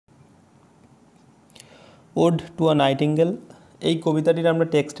Ode to a nightingale এই কবিতাটির আমরা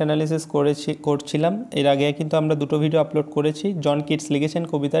টেক্সট অ্যানালিসিস করছিলাম। এর আগে কিন্তু আমরা দুটো ভিডিও আপলোড করেছি। জন কিটস লিখেছেন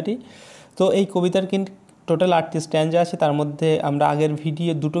কবিতাটি। তো এই কবিতার কিন্তু টোটাল 8টি স্ট্যাঞ্জা আছে। তার মধ্যে আমরা আগের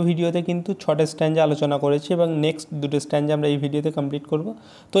দুটো ভিডিওতে কিন্তু 6টে স্ট্যাঞ্জা আলোচনা করেছি এবং নেক্সট দুটো স্ট্যাঞ্জা আমরা এই ভিডিওতে কমপ্লিট করব।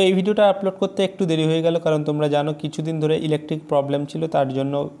 তো এই ভিডিওটা আপলোড করতে একটু দেরি হয়ে গেল, কারণ তোমরা জানো কিছুদিন ধরে ইলেকট্রিক প্রবলেম ছিল, তার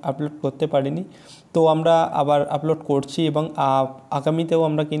জন্য আপলোড করতে পারিনি। তো আমরা আবার আপলোড করছি এবং আগামীতেও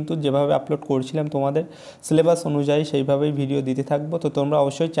আমরা কিন্তু যেভাবে আপলোড করছিলাম তোমাদের সিলেবাস অনুযায়ী সেইভাবেই ভিডিও দিতে থাকবো। তো তোমরা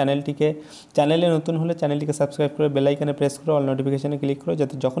অবশ্যই চ্যানেলে নতুন হলে চ্যানেলটিকে সাবস্ক্রাইব করে বেল আইকনে প্রেস করে অল নোটিফিকেশানে ক্লিক করো,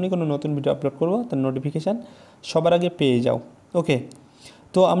 যাতে যখনই কোনো নতুন ভিডিও আপলোড করবো তার নোটিফিকেশান সবার আগে পেয়ে যাও। ওকে,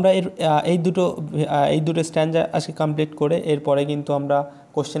 তো আমরা এই দুটো স্ট্যাঞ্জা আজকে কমপ্লিট করে এরপরে কিন্তু আমরা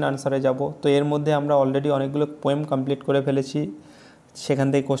কোশ্চেন আনসারে যাব। তো এর মধ্যে আমরা অলরেডি অনেকগুলো পোয়েম কমপ্লিট করে ফেলেছি, সেখান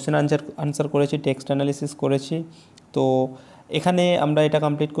থেকে কোশ্চেন আনসার করেছি, টেক্সট অ্যানালিসিস করেছি। তো এখানে আমরা এটা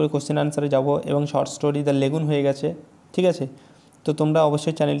কমপ্লিট করে কোশ্চেন আনসারে যাব এবং শর্ট স্টোরি দ্য লেগুন হয়ে গেছে। ঠিক আছে, তো তোমরা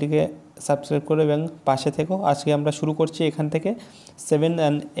অবশ্যই চ্যানেলটিকে সাবস্ক্রাইব করো এবং পাশে থেকো। আজকে আমরা শুরু করছি এখান থেকে 7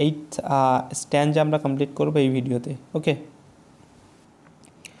 and 8 স্ট্যাঞ্জা আমরা কমপ্লিট করবো এই ভিডিওতে। ওকে,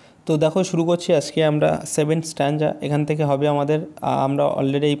 তো দেখো শুরু করছি আজকে আমরা 7 স্ট্যাঞ্জা। এখান থেকে হবে আমাদের, আমরা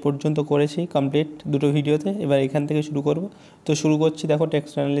অলরেডি এই পর্যন্ত করেছি কমপ্লিট দুটো ভিডিওতে, এবার এখান থেকে শুরু করব। তো শুরু করছি, দেখো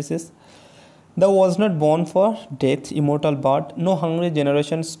text analysis. The was not born for death, immortal bird, no hungry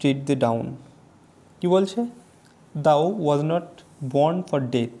generation street the down. কী বলছে? দাও was not born for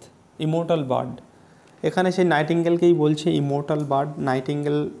death, immortal bird. এখানে সেই নাইটিঙ্গেলকেই বলছে ইমোর্টাল বার্ড।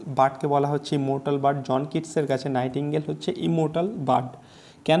 নাইটিঙ্গেল বার্ডকে বলা হচ্ছে ইমোর্টাল বার্ড। জন কিটসের কাছে নাইটিঙ্গেল হচ্ছে ইমোর্টাল বার্ড।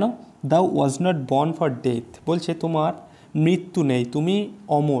 কেন? দাও was not born for death, বলছে তোমার মৃত্যু নেই, তুমি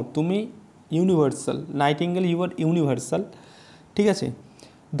অমর, তুমি universal. Nightingale you R universal. ঠিক আছে,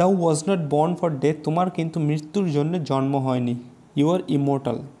 দাও was not born for death, তোমার কিন্তু মৃত্যুর জন্য জন্ম হয়নি। You R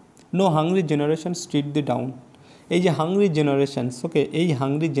immortal. No hungry generation street the down. এই যে হাংরি জেনারেশনস, ওকে, এই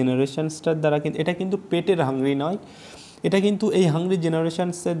হাংরি জেনারেশনসটার দ্বারা কিন্তু এটা কিন্তু পেটের হাংরি নয়, এটা কিন্তু এই হাংরি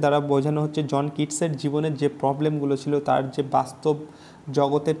জেনারেশনসের দ্বারা বোঝানো হচ্ছে জন কিটসের জীবনের যে প্রবলেমগুলো ছিল, তার যে বাস্তব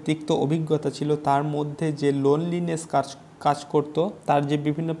জগতের তিক্ত অভিজ্ঞতা ছিল, তার মধ্যে যে লোনলিনেস কাজ করতো, তার যে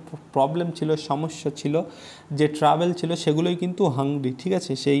বিভিন্ন প্রবলেম ছিল, সমস্যা ছিল, যে ট্রাভেল ছিল, সেগুলোই কিন্তু হাংরি। ঠিক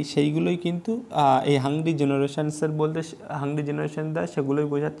আছে, সেইগুলোই কিন্তু এই হাংরি জেনারেশনসের হাংরি জেনারেশন দ্বারা সেগুলোই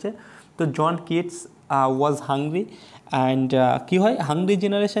বোঝাচ্ছে। তো John Keats was hungry and কী হয়, হাংরি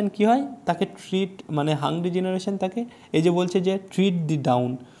জেনারেশন কী হয়, তাকে হাংরি জেনারেশন তাকে এই যে বলছে যে ট্রিট দি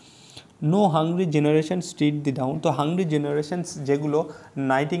down, no hungry generation street দি ডাউন। তো হাংরি জেনারেশনস যেগুলো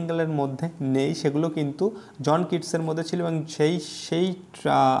নাইটিঙ্গেলের মধ্যে নেই, সেগুলো কিন্তু জন কিটসের মধ্যে ছিল এবং সেই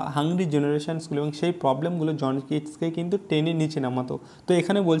হাংরি জেনারেশনসগুলো এবং সেই প্রবলেমগুলো জন কিটসকে কিন্তু টেনে নিচে নামাতো। তো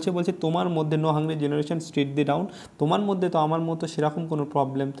এখানে বলছে তোমার মধ্যে নো হাংরি জেনারেশন স্ট্রিট দি ডাউন, তোমার মধ্যে তো আমার মতো সেরকম কোনো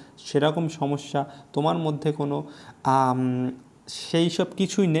প্রবলেম, সেরকম সমস্যা তোমার মধ্যে কোনো সেই সব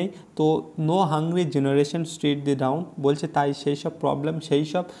কিছুই নেই। তো নো হাংরি জেনারেশন স্ট্রিট দি ডাউন বলছে, তাই সেই সব প্রবলেম, সেই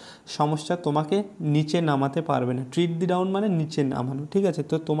সব সমস্যা তোমাকে নিচে নামাতে পারবে না। ট্রিট দি ডাউন মানে নিচে নামানো। ঠিক আছে,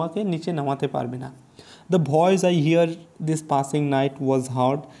 তো তোমাকে নিচে নামাতে পারবে না। The voice I here this passing night was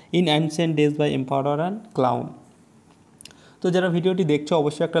hard in ancient days by emperor and clown. তো যারা ভিডিওটি দেখছো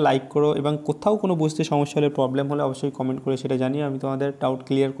অবশ্যই একটা লাইক করো এবং কোথাও কোনো বুঝতে সমস্যা হলে, প্রবলেম হলে অবশ্যই কমেন্ট করে সেটা জানিয়ে আমি তোমাদের ডাউট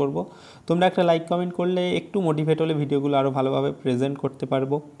ক্লিয়ার করব। তোমরা একটা লাইক কমেন্ট করলে একটু মোটিভেট হলে ভিডিওগুলো আরও ভালোভাবে প্রেজেন্ট করতে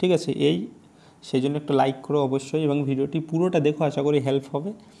পারবো। ঠিক আছে, সেই জন্য একটা লাইক করো অবশ্যই এবং ভিডিওটি পুরোটা দেখো, আশা করি হেল্প হবে।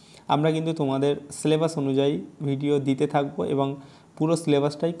 আমরা কিন্তু তোমাদের সিলেবাস অনুযায়ী ভিডিও দিতে থাকবো এবং পুরো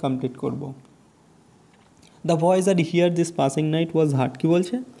সিলেবাসটাই কমপ্লিট করব। The voice R here this passing night was hard. কী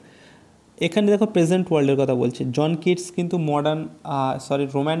বলছে এখানে? দেখো প্রেজেন্ট ওয়ার্ল্ডের কথা বলছে। জন কিটস কিন্তু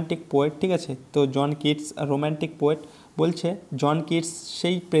রোম্যান্টিক পোয়েট। ঠিক আছে, তো জন কিটস রোম্যান্টিক পোয়েট। বলছে জন কিটস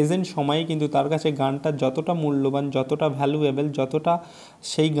সেই প্রেজেন্ট সময়ে কিন্তু তার কাছে গানটা যতটা মূল্যবান, যতটা ভ্যালুয়েবল, যতটা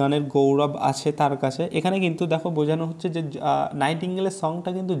সেই গানের গৌরব আছে তার কাছে। এখানে কিন্তু দেখো বোঝানো হচ্ছে যে নাইটিঙ্গেলের সংটা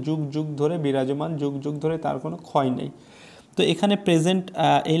কিন্তু যুগ যুগ ধরে বিরাজমান, যুগ যুগ ধরে তার কোনো ক্ষয় নেই। তো এখানে প্রেজেন্ট,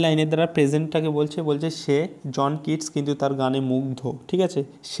 এই লাইনের দ্বারা প্রেজেন্টটাকে বলছে সে জন কিটস কিন্তু তার গানে মুগ্ধ। ঠিক আছে,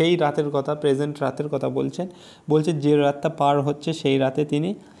 সেই রাতের কথা, প্রেজেন্ট রাতের কথা বলছে যে রাতটা পার হচ্ছে সেই রাতে তিনি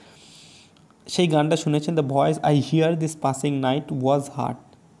সেই গানটা শুনেছেন। The voice I here this passing night was hard,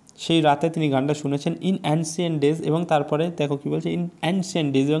 সেই রাতে তিনি গানটা শুনেছেন। ইন অ্যানসিয়েন্ট ডেজ, এবং তারপরে দেখো কী বলছে, ইন অ্যানসিয়েন্ট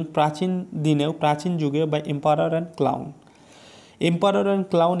ডেজ, এবং প্রাচীন দিনেও, প্রাচীন যুগে, by emperor and clown. Emperor and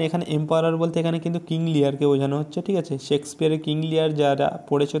clown, এখানে এম্পারার বলতে এখানে কিন্তু কিং লিয়ারকে বোঝানো হচ্ছে। ঠিক আছে, শেক্সপিয়ারের কিং লিয়ার যারা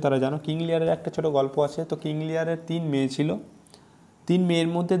পড়েছো তারা জানো। কিং লিয়ারের একটা ছোটো গল্প আছে। তো কিং লিয়ারের 3 মেয়ে ছিল। 3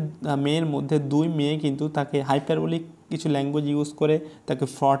 মেয়ের মধ্যে 2 মেয়ে কিন্তু তাকে হাইপারবোলিক কিছু ল্যাঙ্গুয়েজ ইউজ করে তাকে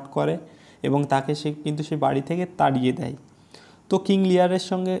ফ্রড করে এবং তাকে সে বাড়ি থেকে তাড়িয়ে দেয়। তো কিং লিয়ারের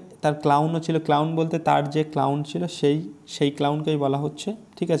সঙ্গে তার ক্লাউনও ছিল, ক্লাউন বলতে তার যে ক্লাউন ছিল সেই ক্লাউনকেই বলা হচ্ছে,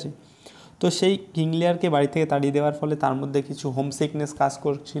 ঠিক আছে। তো সেই কিং লিয়ারকে বাড়ি থেকে তাড়িয়ে দেওয়ার ফলে তার মধ্যে কিছু হোমসিকনেস কাজ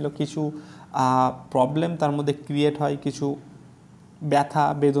করছিল, কিছু প্রবলেম তার মধ্যে ক্রিয়েট হয়, কিছু ব্যথা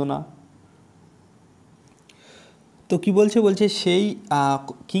বেদনা। তো কি বলছে সেই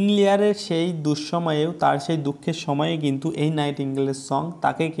কিং লিয়ারের সেই দুঃসময়েও, তার সেই দুঃখের সময়ে কিন্তু এই নাইটিঙ্গেলের সং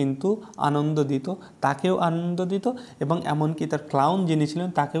তাকে কিন্তু আনন্দ দিত, তাকেও আনন্দ দিত, এবং এমনকি তার ক্লাউন যিনি ছিলেন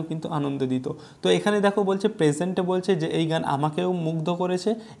তাকেও কিন্তু আনন্দ দিত। তো এখানে দেখো বলছে প্রেজেন্টে বলছে যে এই গান আমাকেও মুগ্ধ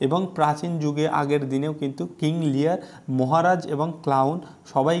করেছে, এবং প্রাচীন যুগে আগের দিনেও কিন্তু কিং লিয়ার, মহারাজ এবং ক্লাউন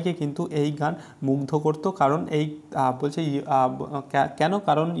সবাইকে কিন্তু এই গান মুগ্ধ করতো। কারণ এই বলছে কেন,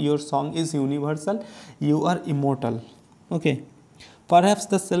 কারণ your song is universal, you R immortal. Okay, perhaps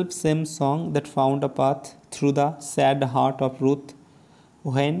the self-same song that found a path through the sad heart of Ruth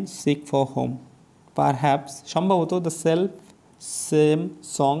when sick for home. Perhaps সম্ভবত the self-same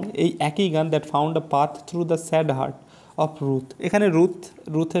song, এই একই গান, that found a path through the sad heart of Ruth। এখানে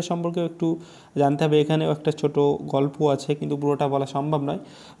রুথের সম্পর্কে একটু জানতে হবে, এখানেও একটা ছোট গল্প আছে কিন্তু পুরোটা বলা সম্ভব নয়।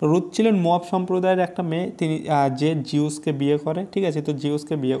 রুথ ছিলেন মোয়াব সম্প্রদায়ের একটা মেয়ে, তিনি যে জিউসকে বিয়ে করে, ঠিক আছে। তো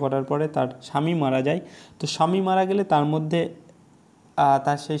জিউসকে বিয়ে করার পরে তার স্বামী মারা যায়। তো স্বামী মারা গেলে তার মধ্যে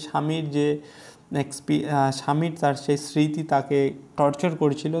তার সেই স্বামীর যে স্বামীর তার সেই স্মৃতি তাকে টর্চার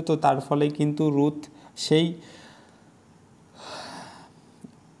করেছিল। তো তার ফলে কিন্তু রুথ সেই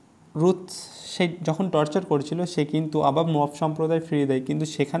যখন টর্চার করেছিল সে কিন্তু আবার মোয়াব সম্প্রদায় ফিরিয়ে দেয়, কিন্তু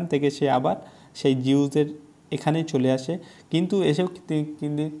সেখান থেকে সে আবার সেই জিউসের এখানেই চলে আসে। কিন্তু এসেও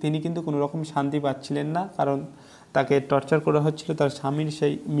তিনি কিন্তু কোনো রকম শান্তি পাচ্ছিলেন না, কারণ তাকে টর্চার করা হচ্ছিল, তার স্বামীর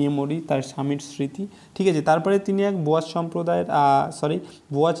সেই মেমোরি, তার স্বামীর স্মৃতি, ঠিক আছে। তারপরে তিনি এক বোয়াজ সম্প্রদায়ের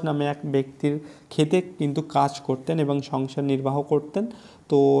বোয়াজ নামে এক ব্যক্তির খেতে কিন্তু কাজ করতেন এবং সংসার নির্বাহ করতেন।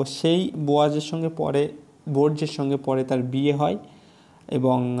 তো সেই বোয়াজের সঙ্গে পরে তার বিয়ে হয়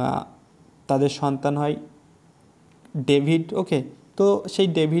এবং তাদের সন্তান হয় ডেভিড। ওকে, তো সেই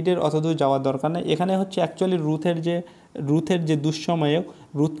ডেভিডের অতদূর যাওয়ার দরকার নেই। এখানে হচ্ছে অ্যাকচুয়ালি রুথের যে দুঃসময়েও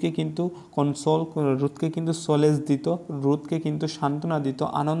রুথকে কিন্তু সোলেজ দিত, রুথকে কিন্তু সান্ত্বনা দিত,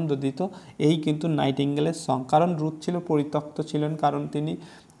 আনন্দ দিত এই কিন্তু নাইটিঙ্গেলের সং। কারণ রুথ ছিল পরিত্যক্ত ছিলেন, কারণ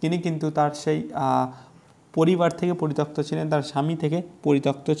তিনি কিন্তু তার সেই পরিবার থেকে পরিত্যক্ত ছিলেন, তার স্বামী থেকে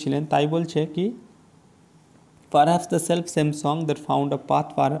পরিত্যক্ত ছিলেন। তাই বলছে কি perhaps the self-same song that found a path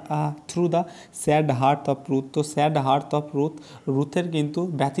through the sad heart of Ruth। তো sad heart of রুথের কিন্তু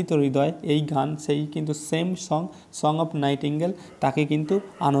ব্যথিত হৃদয় এই গান, সেই কিন্তু সেম সং অফ নাইটিঙ্গেল তাকে কিন্তু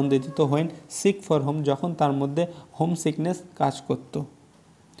আনন্দ দিত when sick for home, যখন তার মধ্যে হোম সিকনেস কাজ করত।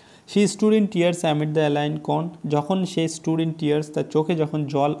 she stood in tears amid the alien corn, যখন সে stood in tears, তার চোখে যখন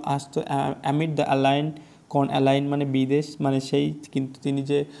জল আসতো, amid the alien corn, align মানে বিদেশ, মানে সেই কিন্তু তিনি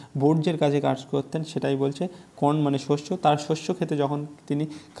যে বর্জ্যের কাজে কাজ করতেন সেটাই বলছে। কর্ন মানে শস্য, তার শস্য খেতে যখন তিনি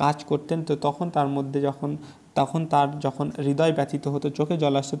কাজ করতেন, তো তখন তার মধ্যে যখন হৃদয় ব্যথিত হতো, চোখে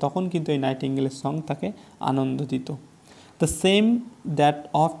জল আসতো, তখন কিন্তু এই নাইটিঙ্গেলের সং তাকে আনন্দ দিত। The same that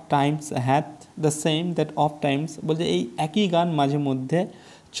of Times বলছে এই একই গান মাঝে মধ্যে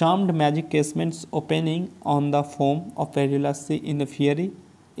charmed magic কেসমেন্টস opening on the foam of পেরিলাস C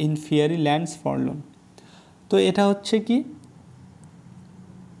in ফিয়ারি lands ফরলোন। তো এটা হচ্ছে কি,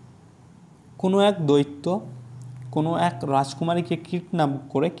 কোনো এক দৈত্য কোনো এক রাজকুমারীকে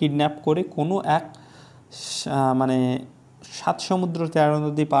কিডন্যাপ করে কোনো এক মানে 7 সমুদ্র 13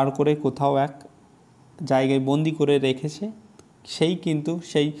 নদী পার করে কোথাও এক জায়গায় বন্দি করে রেখেছে।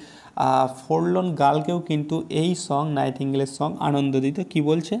 সেই ফরলোন গার্লকেও কিন্তু এই সং নাইটিঙ্গেলের সং আনন্দ দিত। কি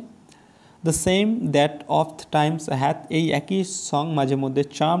বলছে, the same that of Times hath, এই একই সং মাঝে মধ্যে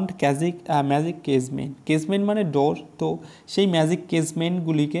চার্মড ম্যাজিক কেসমেন্ট মানে ডোর। তো সেই ম্যাজিক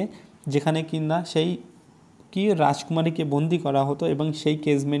কেসমেন্টগুলিকে যেখানে কিনা সেই রাজকুমারীকে বন্দি করা হতো, এবং সেই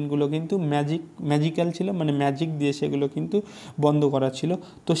কেসমেন্টগুলো কিন্তু ম্যাজিক্যাল ছিল, মানে ম্যাজিক দিয়ে সেগুলো কিন্তু বন্ধ করা ছিল।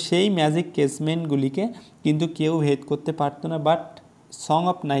 তো সেই ম্যাজিক কেসমেন্টগুলিকে কিন্তু কেউ ভেদ করতে পারতো না, বাট সং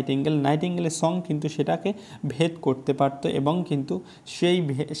অফ নাইটিঙ্গেলের সং কিন্তু সেটাকে ভেদ করতে পারতো, এবং কিন্তু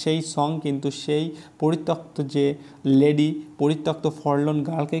সেই সং কিন্তু সেই পরিত্যক্ত ফরলোন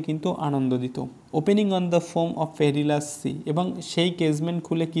গার্লকে কিন্তু আনন্দ দিত। Opening on the foam of পেরিলাস C, এবং সেই কেসমেন্ট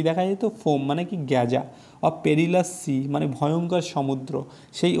খুলে কি দেখা যেত, ফোম মানে কি গ্যাজা, অফ পেরিলাস সি মানে ভয়ঙ্কর সমুদ্র,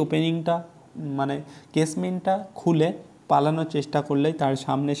 সেই ওপেনিংটা মানে কেসমেন্টটা খুলে পালানোর চেষ্টা করলেই তার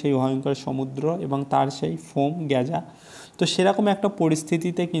সামনে সেই ভয়ঙ্কর সমুদ্র এবং তার সেই ফোম গ্যাজা। তো সেরকম একটা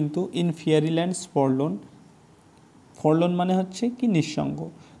পরিস্থিতিতে কিন্তু ইন ফিয়ারিল্যান্ডস ফরলোন মানে হচ্ছে কি নিঃসঙ্গ।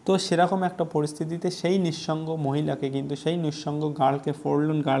 তো সেরকম একটা পরিস্থিতিতে সেই নিঃসঙ্গ মহিলাকে কিন্তু সেই নিঃসঙ্গ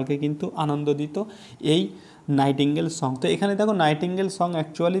ফরলোন গার্লকে কিন্তু আনন্দ দিত এই নাইটিঙ্গেল সং। তো এখানে দেখো নাইটিঙ্গেল সং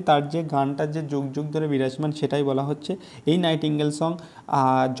অ্যাকচুয়ালি তার যে গানটার যে যুগ যুগ ধরে বিরাজমান সেটাই বলা হচ্ছে। এই নাইটিঙ্গেল সং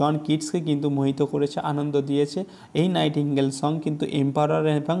জন কিটসকে কিন্তু মোহিত করেছে, আনন্দ দিয়েছে। এই নাইটিঙ্গেল সং কিন্তু এম্পারার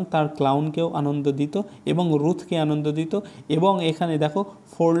এবং তার ক্লাউনকেও আনন্দ দিত এবং রুথকে আনন্দ দিত, এবং এখানে দেখো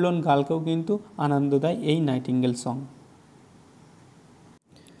ফোরলোন গার্লকেও কিন্তু আনন্দ দেয় এই নাইটিঙ্গেল সং।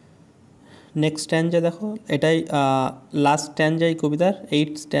 নেক্সট স্ট্যাঞ্জা দেখো, এটাই লাস্ট স্ট্যাঞ্জা এই কবিতার,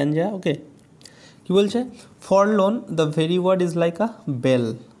 8th স্ট্যাঞ্জা। ওকে, কি বলছে? ফরলোন the very word is like a bell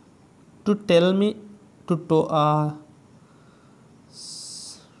to tell me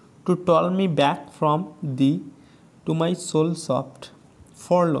two ton me back from the to my soul soft.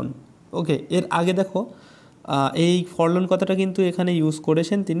 ফরলোন, ওকে, এর আগে দেখো এই ফরলোন কথাটা কিন্তু এখানে ইউজ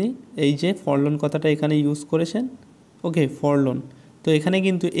করেছেন তিনি, এই যে ফরলোন কথাটা এখানে ইউজ করেছেন। ওকে, ফরলোন, তো এখানে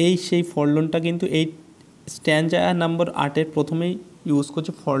কিন্তু এই সেই ফরলোনটা কিন্তু এই স্ট্যাঞ্জা নাম্বার 8-এর প্রথমেই ইউজ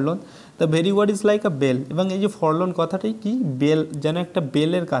করছে ফরলোন। The very word is like a bell, এবং এই যে ফরলোন কথাটাই কি, বেল, যেন একটা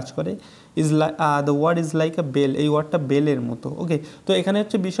বেলের কাজ করে। Is the word is like a bell, এই ওয়ার্ডটা বেলের মতো। ওকে, তো এখানে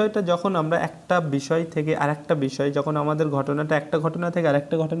হচ্ছে বিষয়টা, যখন আমরা একটা বিষয় থেকে আরেকটা বিষয়, যখন আমাদের ঘটনাটা একটা ঘটনা থেকে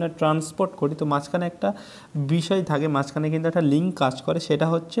আরেকটা ঘটনা ট্রান্সপোর্ট করি, তো মাঝখানে একটা বিষয় থাকে, মাঝখানে কিন্তু একটা লিঙ্ক কাজ করে, সেটা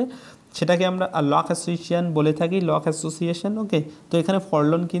হচ্ছে, সেটাকে আমরা লক অ্যাসোসিয়েশন বলে থাকি, লক অ্যাসোসিয়েশন। ওকে, তো এখানে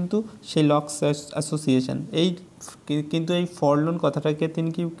ফরলোন কিন্তু সেই লক অ্যাসোসিয়েশন। এই কিন্তু এই ফরলোন কথাটাকে তিনি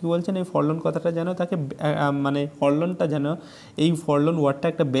কি বলছেন, এই ফরলোন কথাটা যেন তাকে মানে ফরলোনটা যেন, এই ফরলোন ওয়ার্ডটা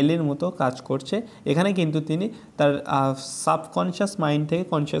একটা বেলের মতো কাজ করছে। এখানে কিন্তু তিনি তার সাবকনশিয়াস মাইন্ড থেকে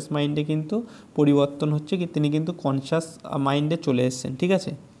কনশিয়াস মাইন্ডে কিন্তু পরিবর্তন হচ্ছে, কি তিনি কিন্তু কনশিয়াস মাইন্ডে চলে এসেছেন। ঠিক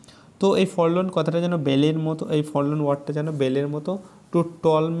আছে, তো এই ফরলোন কথাটা যেন বেলের মতো, এই ফরলোন ওয়ার্ডটা যেন বেলের মতো। Two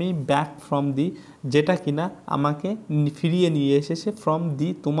ton me back from the, যেটা কিনা আমাকে ফিরিয়ে নিয়ে এসেছে, ফ্রম দি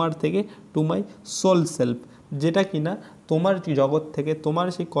তোমার থেকে, টু মাই সোল সেলফ, যেটা কিনা তোমার জগৎ থেকে, তোমার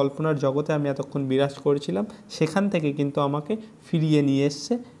সেই কল্পনার জগতে আমি এতক্ষণ বিরাজ করেছিলাম, সেখান থেকে কিন্তু আমাকে ফিরিয়ে নিয়ে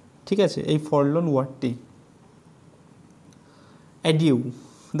এসছে। ঠিক আছে, এই ফরলোন ওয়ার্ডটি। Adieu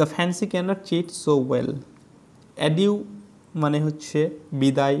the fancy cannot cheat so well. Adieu মানে হচ্ছে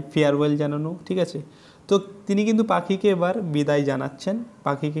বিদায়, ফেয়ারওয়েল জানানো। ঠিক আছে, তো তিনি কিন্তু পাখিকে এবার বিদায় জানাচ্ছেন,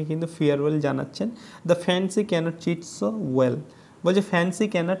 পাখিকে কিন্তু ফেয়ারওয়েল জানাচ্ছেন। The fancy cannot cheat so well, বলছে ফ্যান্সি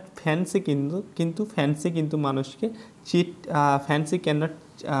ক্যানট, ফ্যান্সি কিন্তু ফ্যান্সি কিন্তু মানুষকে cheat, fancy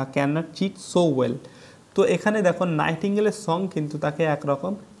cannot cheat so well. তো এখানে দেখো নাইটিঙ্গেলের সং কিন্তু তাকে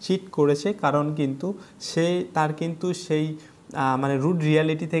একরকম চিট করেছে, কারণ কিন্তু সে তার কিন্তু সেই মানে রুড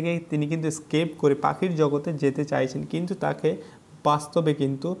রিয়ালিটি থেকে তিনি কিন্তু স্কেপ করে পাখির জগতে যেতে চাইছেন, কিন্তু তাকে বাস্তবে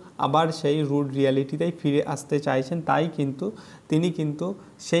কিন্তু আবার সেই রুড রিয়ালিটিতেই ফিরে আসতে চাইছেন। তাই কিন্তু তিনি কিন্তু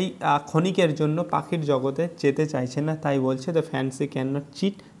সেই ক্ষণিকের জন্য পাখির জগতে যেতে চাইছেন না। তাই বলছে the fancy can not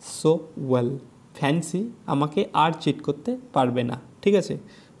cheat so well, fancy আমাকে আর চিট করতে পারবে না। ঠিক আছে,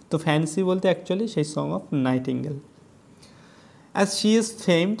 তো ফ্যান্সি বলতে অ্যাকচুয়ালি সেই song of nightingale. As she is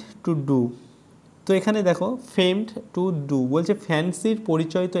famed to do, তো এখানে দেখো ফেমড টু ডু বলছে, ফ্যান্সির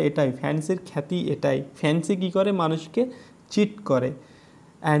পরিচয় তো এটাই, ফ্যান্সির খ্যাতি এটাই, ফ্যান্সি কী করে, মানুষকে চিট করে।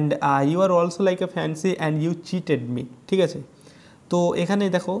 And you are also like a fancy and you cheated me. ঠিক আছে, তো এখানে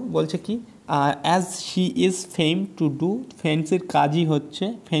দেখো বলছে কি, as she is fame to do, ফ্যান্সির কাজই হচ্ছে,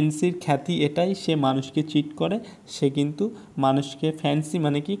 ফ্যান্সির খ্যাতি এটাই, সে মানুষকে চিট করে, সে কিন্তু মানুষকে, ফ্যান্সি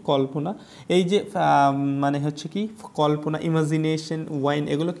মানে কি, কল্পনা, এই যে মানে হচ্ছে কি কল্পনা, ইমাজিনেশন, ওয়াইন,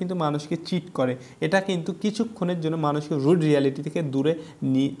 এগুলো কিন্তু মানুষকে চিট করে। এটা কিন্তু কিছুক্ষণের জন্য মানুষকে রুড রিয়ালিটি থেকে দূরে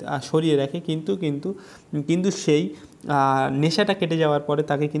সরিয়ে রাখে, কিন্তু সেই নেশাটা কেটে যাওয়ার পরে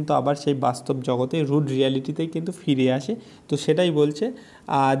তাকে কিন্তু আবার সেই বাস্তব জগতে, রুড রিয়ালিটিতেই কিন্তু ফিরে আসে। তো সেটাই বলছে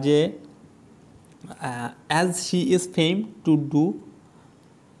যে as she is fame to do,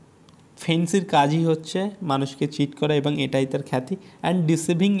 ফেন্সির কাজই হচ্ছে মানুষকে চিট করা এবং এটাই তার খ্যাতি। And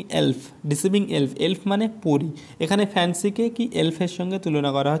deceiving elf, deceiving elf, elf মানে পরি, এখানে ফ্যান্সিকে কি এলফের সঙ্গে তুলনা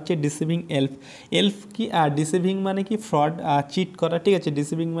করা হচ্ছে, ডিসিভিং এলফ। এলফ কি, আর ডিসিভিং মানে কি ফ্রড, চিট করা। ঠিক আছে,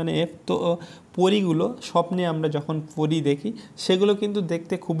 ডিসিভিং মানে এফ। তো পরিগুলো স্বপ্নে আমরা যখন পরি দেখি, সেগুলো কিন্তু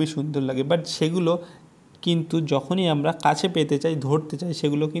দেখতে খুবই সুন্দর লাগে, বাট সেগুলো কিন্তু যখনই আমরা কাছে পেতে চাই, ধরতে চাই,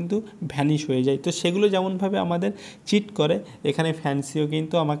 সেগুলো কিন্তু ভ্যানিশ হয়ে যায়। তো সেগুলো যেমনভাবে আমাদের চিট করে, এখানে ফ্যান্সিও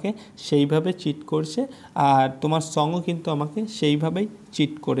কিন্তু আমাকে সেইভাবে চিট করছে, আর তোমার সঙ্গও কিন্তু আমাকে সেইভাবেই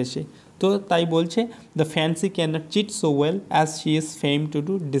চিট করেছে। তো তাই বলছে the fancy can not cheat so well as she is fame to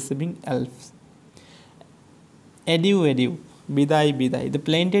do deceiving এলফস। Edu edu, বিদায় বিদায়, দ্য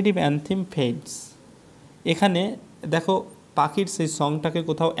প্লেন্টেটিভ অ্যান্থিম ফেডস। এখানে দেখো পাখির সেই সংটাকে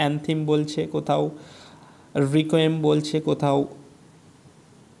কোথাও অ্যান্থিম বলছে, কোথাও রিকোয়েম বলছে, কোথাও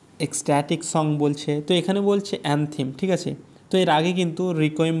এক্সট্যাটিক সং বলছে, তো এখানে বলছে অ্যান্থিম। ঠিক আছে, তো এর আগে কিন্তু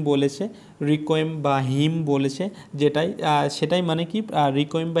রিকোয়েম বলেছে, রিকোয়েম বা হিম বলেছে, সেটাই মানে কি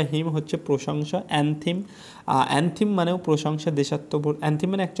রিকোয়েম বা হিম হচ্ছে প্রশংসা, অ্যানথিম অ্যানথিম মানেও প্রশংসা, দেশাত্মবোধক, অ্যানথিম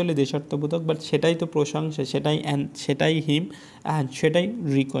মানে অ্যাকচুয়ালি দেশাত্মবোধক, বাট সেটাই তো প্রশংসা, সেটাই হিম অ্যান্ড সেটাই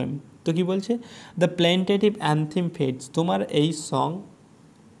রিকোয়েম। তো কি বলছে, দ্য প্লেন্টেটিভ অ্যানথিম ফেডস,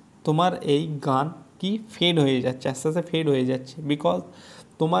 তোমার এই গান কি ফেড হয়ে যাচ্ছে, আস্তে আস্তে ফেড হয়ে যাচ্ছে, বিকজ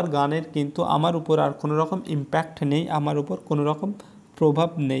তোমার গানের কিন্তু আমার উপর আর কোনো রকম ইম্প্যাক্ট নেই, আমার উপর কোনো রকম প্রভাব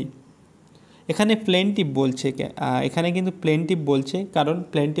নেই। এখানে প্লেন্টিভ বলছে, এখানে কিন্তু প্লেন্টিভ বলছে, কারণ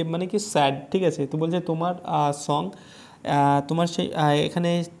প্লেন্টিভ মানে কি স্যাড, ঠিক আছে। তো বলছে তোমার সং, তোমার সেই এখানে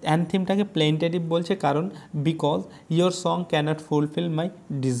অ্যানথিমটাকে প্লেন্টেটিভ বলছে, কারণ because your song cannot fulfil my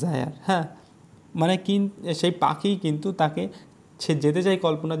desire. হ্যাঁ, মানে কি সেই পাখি কিন্তু সে যেতে চায়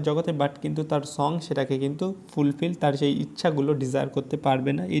কল্পনার জগতে, বাট কিন্তু তার সং সেটাকে কিন্তু ফুলফিল, তার সেই ইচ্ছাগুলো ডিজায়ার করতে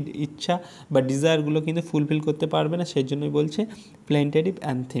পারবে না, ইচ্ছা বা ডিজায়ারগুলো কিন্তু ফুলফিল করতে পারবে না, সেই জন্যই বলছে প্লেন্টেটিভ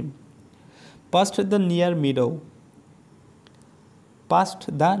অ্যানথিম। পাস্ট দ্য নিয়ার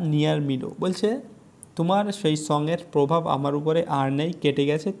মিডো, বলছে তোমার সেই সঙের প্রভাব আমার উপরে আর নেই, কেটে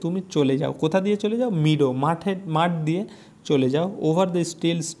গেছে, তুমি চলে যাও। কোথা দিয়ে চলে যাও? মিডো, মাঠ দিয়ে চলে যাও। ওভার দ্য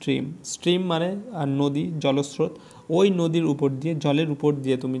স্ট্রিম মানে নদী, জলস্রোত, ওই নদীর উপর দিয়ে, জলের উপর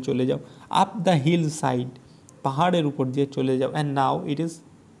দিয়ে তুমি চলে যাও। আপ দ্য হিল সাইড, পাহাড়ের উপর দিয়ে চলে যাও। And now it is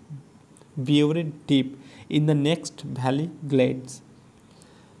buried deep in the next valley গ্লেডস।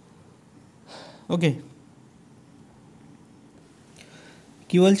 ওকে,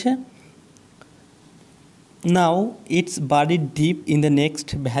 কি বলছে, now it's buried deep in the next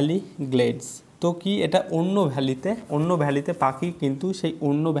valley গ্লেডস। তো কি এটা অন্য ভ্যালিতে পাখি কিন্তু সেই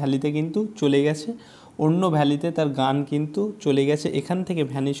অন্য ভ্যালিতে কিন্তু চলে গেছে, অন্য ভ্যালিতে তার গান কিন্তু চলে গেছে, এখান থেকে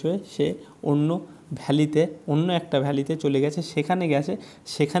ভ্যানিশ হয়ে সে অন্য একটা ভ্যালিতে চলে গেছে,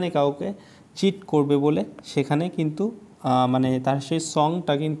 সেখানে কাউকে চিট করবে বলে সেখানে কিন্তু মানে তার সেই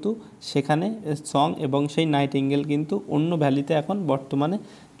সংটা কিন্তু সেখানে সং এবং সেই নাইটিঙ্গেল কিন্তু অন্য ভ্যালিতে এখন বর্তমানে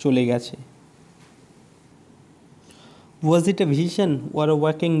চলে গেছে। Was it a vision or a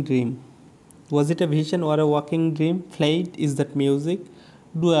waking dream? Flight is that music?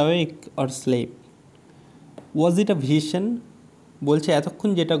 Do awake or sleep? Was it a vision? বলছে এতক্ষণ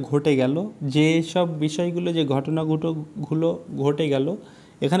যেটা ঘটে গেল, যে সব বিষয়গুলো, যে ঘটনাগুলো ঘটে গেল,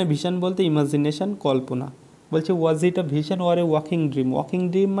 এখানে ভিশন বলতে ইমাজিনেশন, কল্পনা। বলছে ওয়াজ ইট আ ভিশন ওর এ ওয়াকিং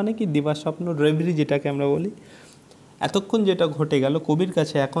ড্রিম মানে কি দিবাস্বপ্ন, রেভরি যেটাকে আমরা বলি। এতক্ষণ যেটা ঘটে গেল কবির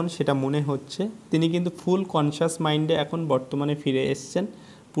কাছে এখন সেটা মনে হচ্ছে, তিনি কিন্তু ফুল কনশাস মাইন্ডে এখন বর্তমানে ফিরে এসছেন,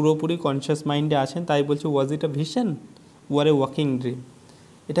 পুরোপুরি কনশাস মাইন্ডে আছেন। তাই বলছে ওয়াজ ইট আ ভিশন ওয়ার এ ওয়াকিং ড্রিম,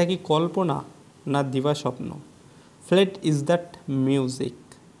 এটা কি কল্পনা না দিবাস্বপ্ন। ফ্লেট ইজ দ্যাট মিউজিক,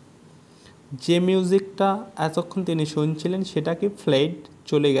 যে মিউজিকটা এতক্ষণ তিনি শুনছিলেন সেটা কি ফ্লেড,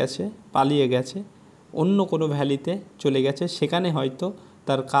 চলে গেছে, পালিয়ে গেছে, অন্য কোনো ভ্যালিতে চলে গেছে, সেখানে হয়তো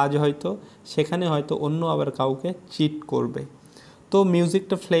তার কাজ, সেখানে হয়তো অন্য আবার কাউকে চিট করবে। তো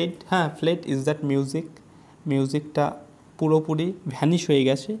মিউজিকটা ফ্লেড, হ্যাঁ ফ্লেড ইজ দ্যাট মিউজিকটা পুরোপুরি ভ্যানিশ হয়ে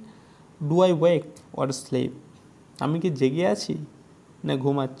গেছে। Do I wake or slip, আমি কি জেগে আছি না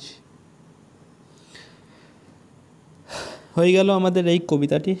ঘুমাচ্ছি। হয়ে গেল আমাদের এই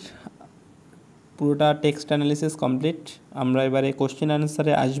কবিতাটির পুরোটা টেক্সট অ্যানালিসিস কমপ্লিট। আমরা এবারে কোশ্চেন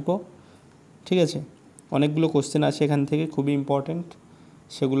আনসারে আসব, ঠিক আছে। অনেকগুলো কোশ্চেন আছে এখান থেকে, খুবই ইম্পর্ট্যান্ট,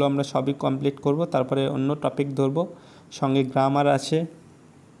 সেগুলো আমরা সবই কমপ্লিট করব, তারপরে অন্য টপিক ধরব, সঙ্গে গ্রামার আছে,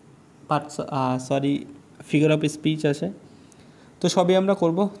 ফিগার অফ স্পিচ আছে, তো সবই আমরা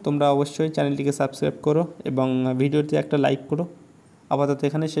করব। তোমরা অবশ্যই চ্যানেলটিকে সাবস্ক্রাইব করো এবং ভিডিওতে একটা লাইক করো। আপাতত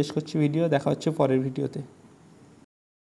এখানে শেষ করছি ভিডিও, দেখা হচ্ছে পরের ভিডিওতে।